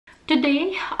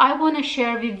Today I want to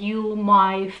share with you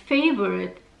my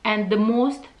favorite and the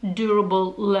most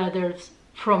durable leathers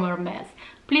from Hermes.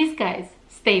 Please guys,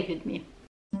 stay with me.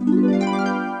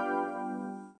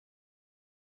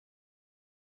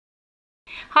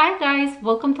 Hi guys,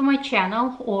 welcome to my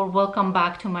channel or welcome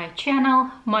back to my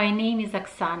channel. My name is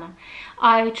Oksana.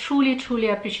 I truly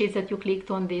appreciate that you clicked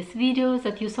on this video,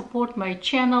 that you support my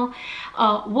channel,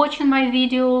 watching my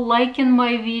video, liking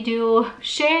my video,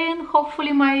 sharing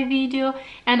hopefully my video,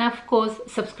 and of course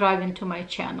subscribing to my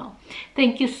channel.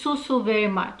 Thank you so very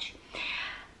much.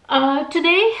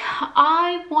 Today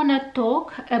I want to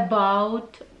talk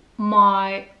about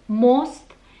my most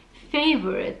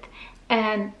favorite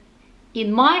and,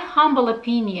 in my humble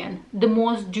opinion, the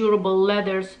most durable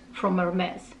leathers from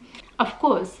Hermes. Of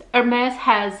course, Hermes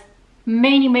has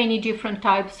many different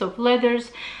types of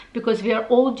leathers because we are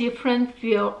all different,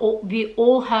 we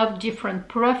all have different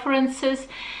preferences,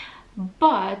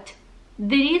 but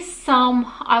there is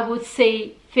some, I would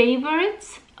say,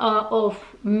 favorites of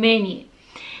many,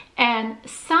 and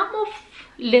some of,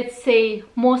 let's say,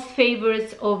 most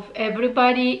favorites of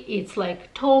everybody, it's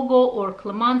like Togo or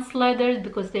Clemence leather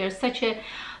because they are such a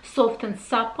soft and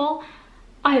supple.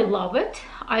 I love it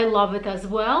as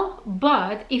well,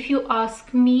 but if you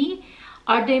ask me,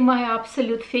 are they my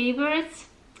absolute favorites?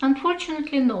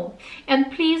 Unfortunately no.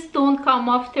 And please don't come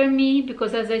after me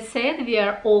because, as I said, we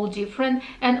are all different,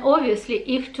 and obviously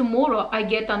if tomorrow I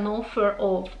get an offer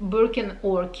of Birkin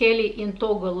or Kelly in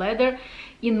Togo leather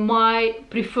in my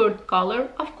preferred color,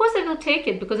 of course I will take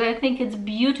it because I think it's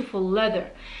beautiful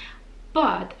leather.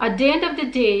 But at the end of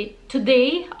the day,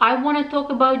 today I want to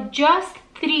talk about just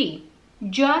three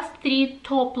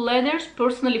top leathers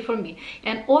personally for me,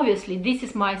 and obviously this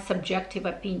is my subjective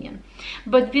opinion.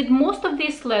 But with most of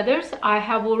these leathers I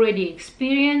have already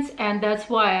experienced, and that's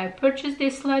why I purchased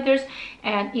these leathers.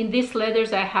 And in these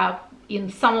leathers I have, in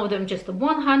some of them, just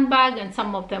one handbag, and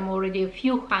some of them already a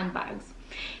few handbags.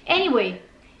 Anyway,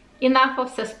 enough of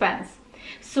suspense.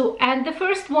 So, and the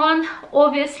first one,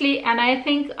 obviously, and I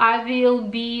think I will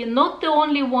be not the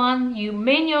only one,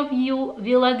 many of you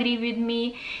will agree with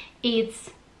me, it's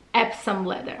Epsom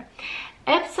leather.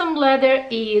 Epsom leather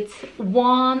is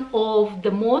one of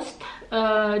the most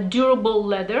durable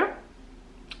leather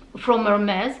from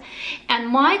Hermes, and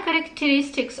my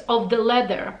characteristics of the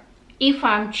leather, if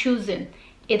I'm choosing,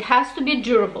 it has to be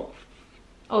durable,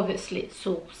 obviously,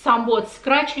 so somewhat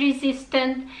scratch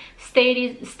resistant,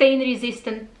 stain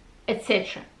resistant,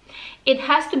 etc. It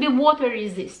has to be water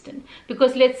resistant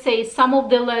because, let's say, some of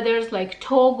the leathers like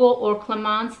Togo or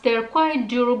Clemence, they're quite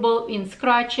durable in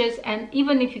scratches, and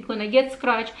even if you're gonna get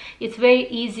scratch, it's very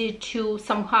easy to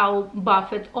somehow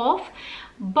buff it off,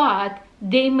 but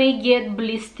they may get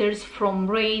blisters from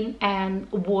rain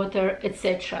and water,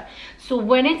 etc. So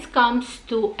when it comes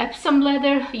to Epsom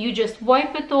leather, you just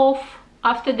wipe it off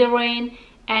after the rain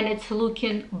and it's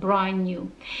looking brand new.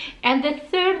 And the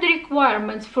third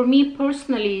requirement for me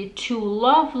personally to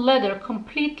love leather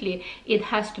completely, it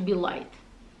has to be light.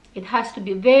 It has to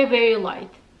be very light.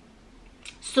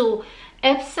 So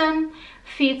Epsom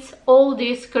fits all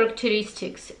these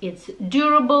characteristics. It's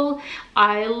durable.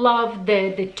 I love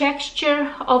the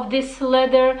texture of this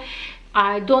leather.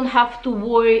 I don't have to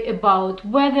worry about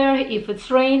weather, if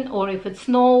it's rain or if it's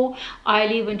snow. I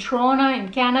live in Toronto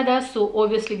in Canada, so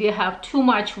obviously we have too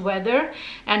much weather,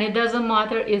 and it doesn't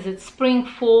matter is it spring,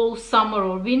 fall, summer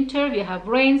or winter. We have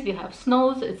rains, we have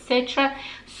snows, etc.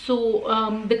 So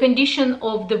the condition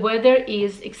of the weather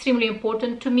is extremely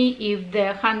important to me if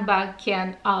the handbag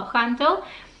can handle.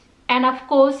 And of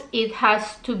course it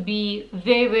has to be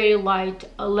very light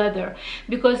leather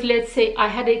because, let's say, I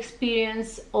had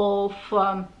experience of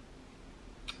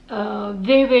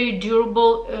very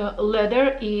durable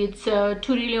leather. It's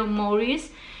Turilo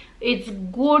Maurice. It's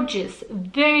gorgeous,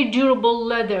 very durable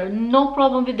leather, no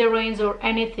problem with the rains or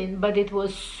anything, but it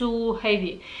was so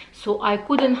heavy, so I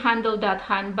couldn't handle that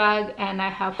handbag, and I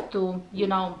have to, you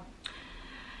know,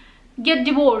 get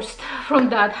divorced from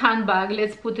that handbag,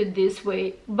 let's put it this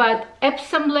way. But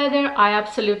Epsom leather, I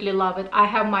absolutely love it. I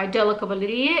have my Della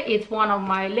Cavalleria. It's one of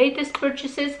my latest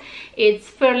purchases. It's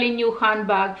fairly new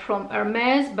handbag from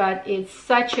Hermes, but it's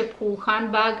such a cool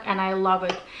handbag and I love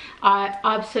it. I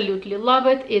absolutely love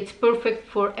it. It's perfect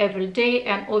for every day,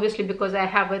 and obviously because I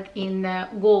have it in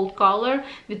gold color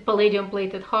with palladium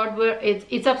plated hardware,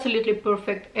 it's absolutely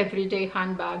perfect everyday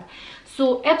handbag.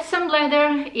 So Epsom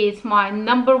leather is my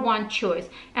 #1 choice.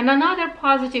 And another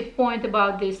positive point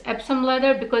about this Epsom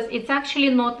leather, because it's actually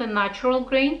not a natural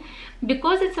grain,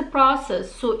 because it's a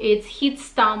process, so it's heat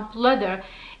stamped leather,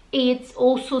 it's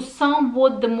also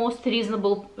somewhat the most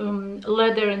reasonable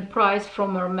leather in price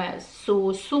from Hermes.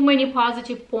 So many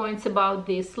positive points about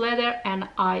this leather, and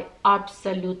I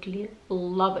absolutely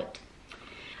love it.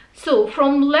 So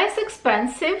from less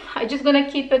expensive, I'm just gonna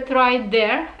keep it right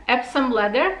there, Epsom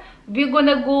leather. We're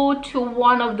gonna go to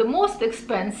one of the most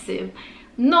expensive,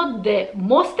 not the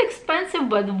most expensive,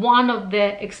 but one of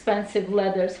the expensive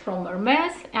leathers from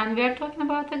Hermes, and we're talking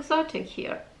about exotic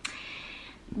here.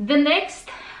 The next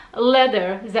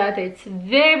leather that it's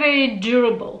very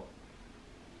durable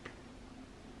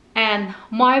and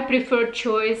my preferred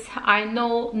choice. I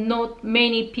know not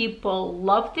many people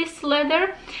love this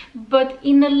leather, but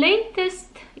in the latest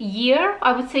year,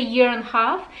 I would say year and a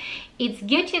half, it's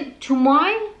getting, to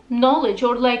my knowledge,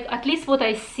 or like at least what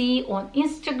I see on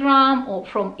Instagram or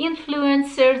from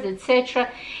influencers, etc.,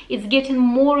 it's getting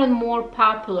more and more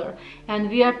popular, and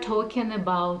we are talking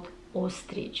about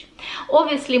ostrich.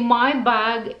 Obviously my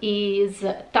bag is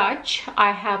touch,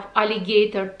 I have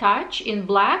alligator touch in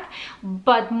black,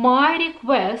 but my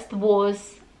request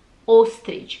was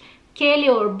ostrich, Kelly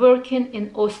or Birkin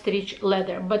in ostrich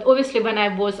leather. But obviously when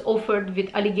I was offered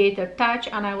with alligator touch,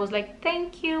 and I was like,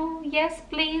 thank you, yes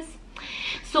please.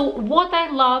 So what I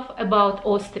love about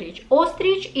ostrich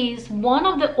is one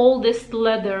of the oldest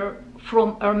leather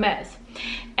from Hermes.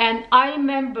 And I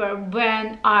remember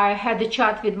when I had a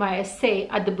chat with my SA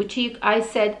at the boutique, I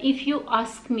said, if you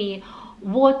ask me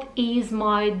what is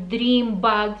my dream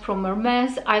bag from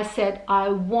Hermes, I said I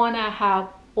wanna have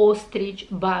ostrich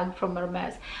bag from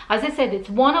Hermes. As I said, it's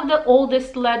one of the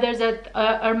oldest leathers that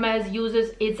Hermes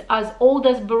uses. It's as old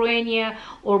as Barenia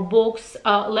or box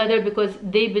leather, because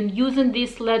they've been using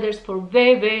these leathers for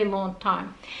very long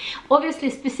time. Obviously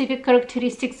specific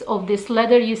characteristics of this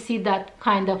leather, you see that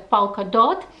kind of polka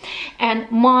dot,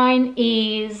 and mine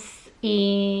is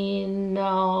in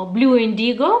blue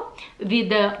indigo with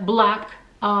the black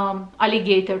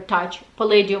alligator touch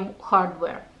palladium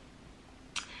hardware.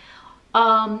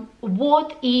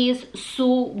 What is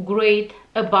so great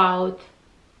about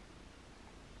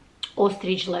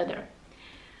ostrich leather?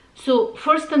 So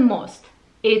first and most,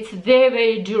 it's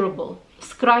very durable,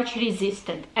 scratch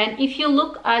resistant, and if you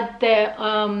look at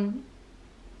the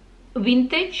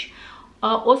vintage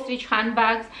ostrich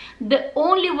handbags, the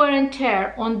only wear and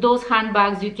tear on those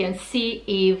handbags you can see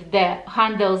if the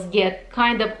handles get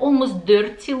kind of almost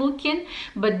dirty looking,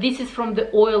 but this is from the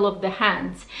oil of the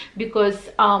hands, because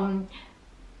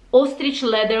ostrich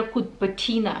leather could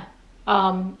patina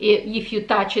if you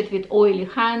touch it with oily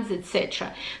hands,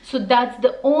 etc. So that's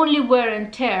the only wear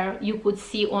and tear you could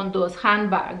see on those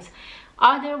handbags.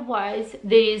 Otherwise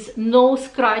there is no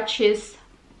scratches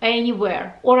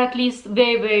anywhere, or at least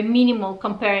very minimal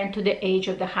comparing to the age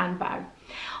of the handbag.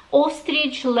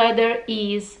 Ostrich leather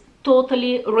is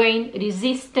totally rain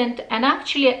resistant, and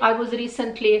actually I was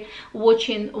recently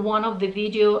watching one of the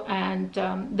video, and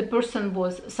the person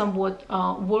was somewhat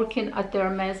working at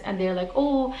Hermes, and they're like,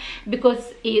 oh,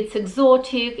 because it's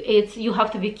exotic, you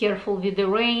have to be careful with the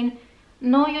rain.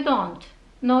 No, you don't.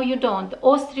 No, you don't.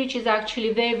 Ostrich is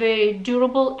actually very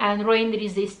durable and rain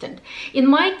resistant. In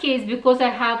my case, because I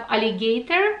have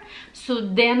alligator, so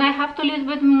then I have to be a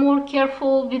little bit more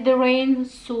careful with the rain,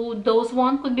 so those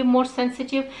one could be more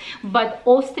sensitive, but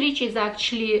ostrich is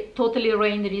actually totally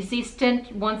rain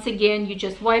resistant. Once again, you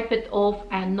just wipe it off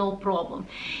and no problem.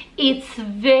 It's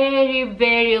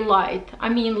very light. I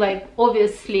mean, like,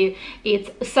 obviously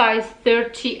it's size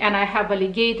 30 and I have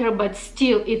alligator, but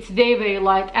still it's very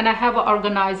light, and I have an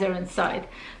organizer inside.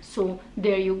 So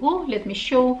there you go. Let me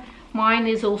show. Mine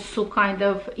is also kind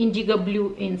of indigo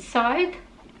blue inside.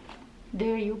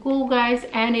 There you go, guys,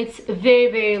 and it's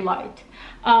very light.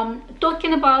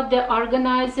 Talking about the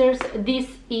organizers, this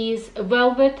is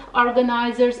velvet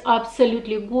organizers,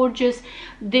 absolutely gorgeous.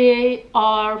 They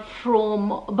are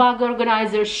from Bag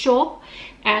Organizer Shop,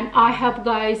 and I have,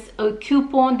 guys, a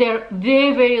coupon. They're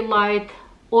very light,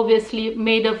 obviously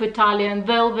made of Italian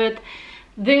velvet,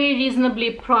 very reasonably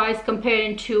priced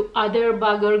comparing to other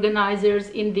bag organizers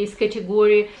in this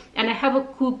category, and I have a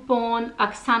coupon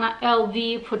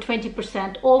OxanaLV for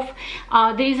 20% off.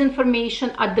 There is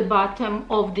information at the bottom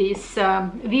of this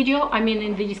video, I mean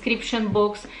in the description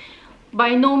box.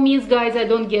 By no means, guys, I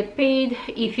don't get paid.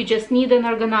 If you just need an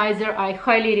organizer, I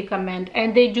highly recommend,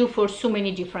 and they do for so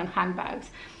many different handbags.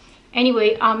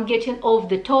 Anyway, I'm getting off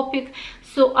the topic.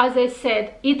 So as I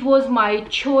said, it was my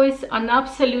choice, an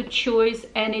absolute choice,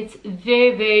 and it's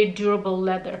very durable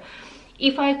leather.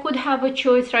 If I could have a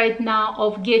choice right now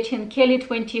of getting Kelly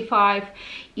 25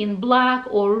 in black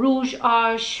or rouge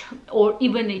ash or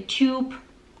even a tube,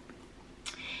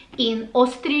 in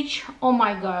ostrich, oh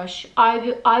my gosh,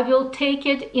 I will take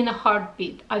it in a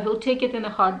heartbeat. I will take it in a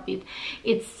heartbeat.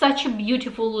 It's such a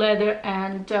beautiful leather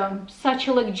and such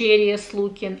a luxurious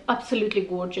looking, absolutely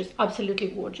gorgeous, absolutely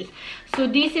gorgeous. So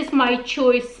this is my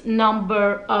choice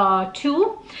number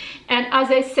 2, and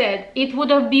as I said, it would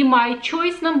have been my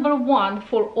choice number 1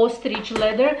 for ostrich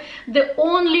leather. The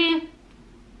only,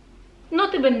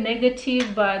 not even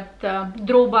negative, but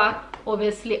drawback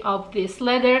obviously of this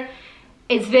leather,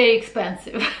 it's very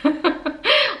expensive.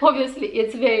 Obviously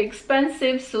it's very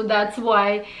expensive, so that's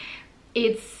why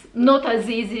it's not as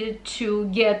easy to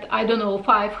get, I don't know,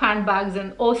 5 handbags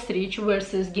in ostrich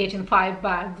versus getting 5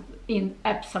 bags in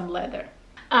Epsom leather.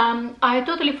 I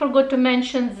totally forgot to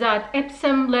mention that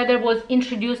Epsom leather was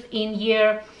introduced in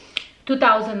year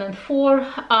 2004.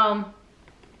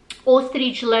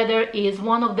 Ostrich leather is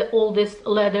one of the oldest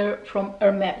leather from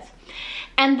Hermes.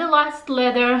 And the last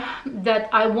leather that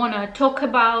I want to talk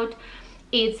about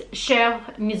is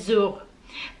Chèvre Mesure.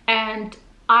 And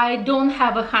I don't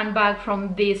have a handbag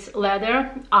from this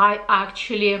leather. I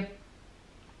actually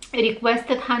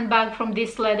requested handbag from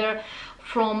this leather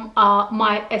from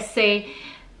my essay.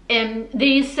 And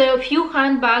there is a few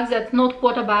handbags that's not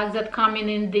quarter bags that come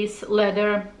in this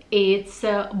leather. It's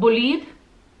bolide.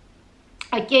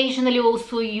 Occasionally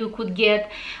also you could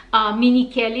get mini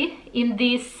kelly in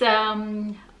this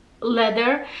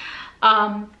leather.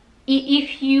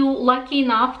 If you lucky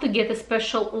enough to get a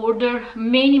special order,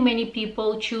 many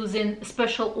people choosing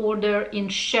special order in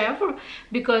Chèvre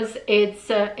because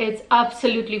it's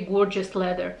absolutely gorgeous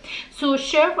leather. So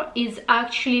Chèvre is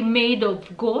actually made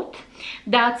of goat.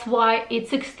 That's why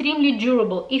it's extremely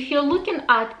durable. If you're looking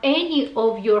at any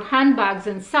of your handbags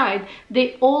inside,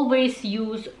 they always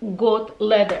use goat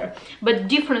leather, but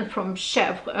different from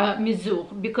Chèvre Mesure,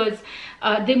 because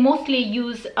they mostly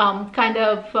use kind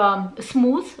of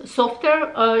smooth,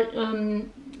 softer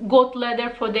goat leather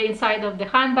for the inside of the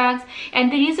handbags.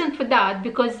 And the reason for that,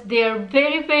 because they're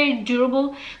very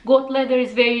durable. Goat leather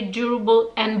is very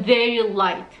durable and very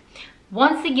light.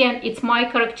 Once again, it's my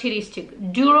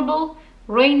characteristic: durable,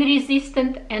 rain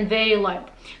resistant, and very light.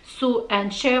 So,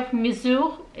 and Chèvre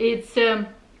Mesure, it's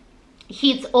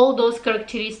hits all those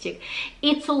characteristics.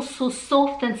 It's also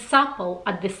soft and supple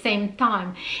at the same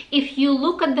time. If you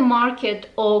look at the market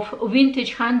of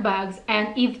vintage handbags,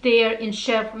 and if they are in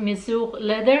Chèvre Mesure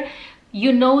leather,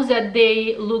 you know that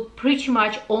they look pretty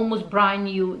much almost brand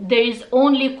new. There is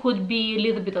only could be a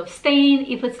little bit of stain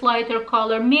if it's lighter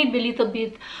color, maybe a little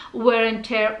bit wear and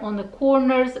tear on the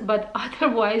corners, but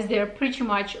otherwise they're pretty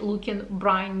much looking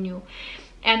brand new.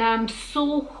 And I'm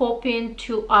so hoping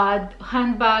to add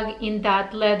handbag in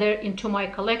that leather into my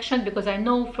collection, because I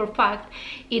know for a fact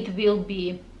it will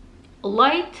be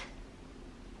light,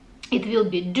 it will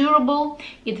be durable,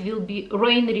 it will be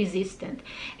rain resistant.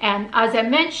 And as I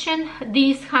mentioned,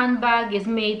 this handbag is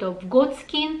made of goat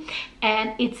skin,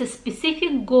 and it's a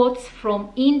specific goats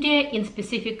from India in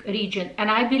specific region.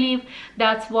 And I believe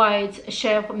that's why it's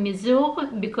Chèvre Mesure,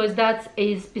 because that's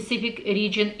a specific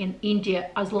region in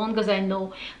India, as long as I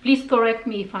know. Please correct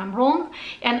me if I'm wrong.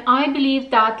 And I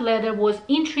believe that leather was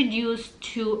introduced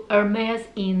to Hermes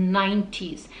in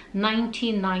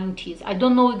 1990s. I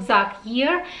don't know exact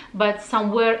year, but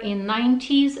somewhere in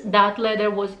 90s that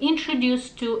leather was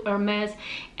introduced to Hermes,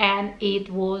 and it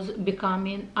was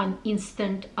becoming an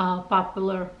instant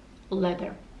popular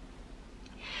leather.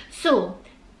 So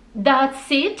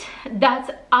that's it. That's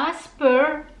as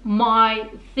per my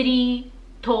 3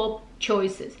 top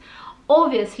choices.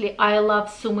 Obviously, I love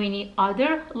so many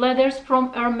other leathers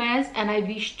from Hermes, and I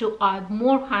wish to add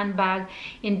more handbag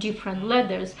in different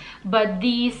leathers, but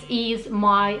this is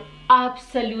my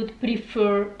absolute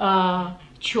preferred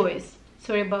choice.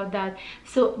 Sorry about that.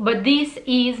 So, but this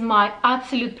is my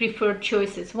absolute preferred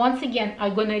choices. Once again,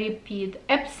 I'm gonna repeat: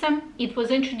 Epsom, it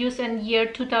was introduced in year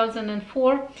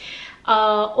 2004.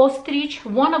 Ostrich,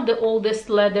 one of the oldest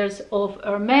leathers of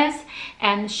Hermes,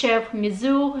 and Chèvre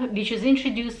Mesure, which was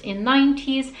introduced in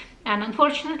 90s. And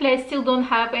unfortunately, I still don't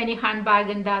have any handbag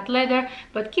in that leather,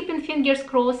 but keeping fingers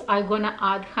crossed, I'm gonna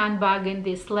add handbag in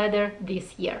this leather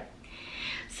this year.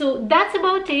 So that's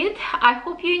about it. I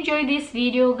hope you enjoyed this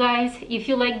video, guys. If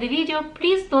you like the video,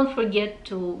 please don't forget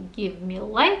to give me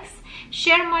likes,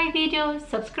 share my video,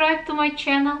 subscribe to my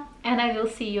channel, and I will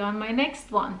see you on my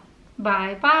next one.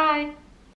 Bye bye.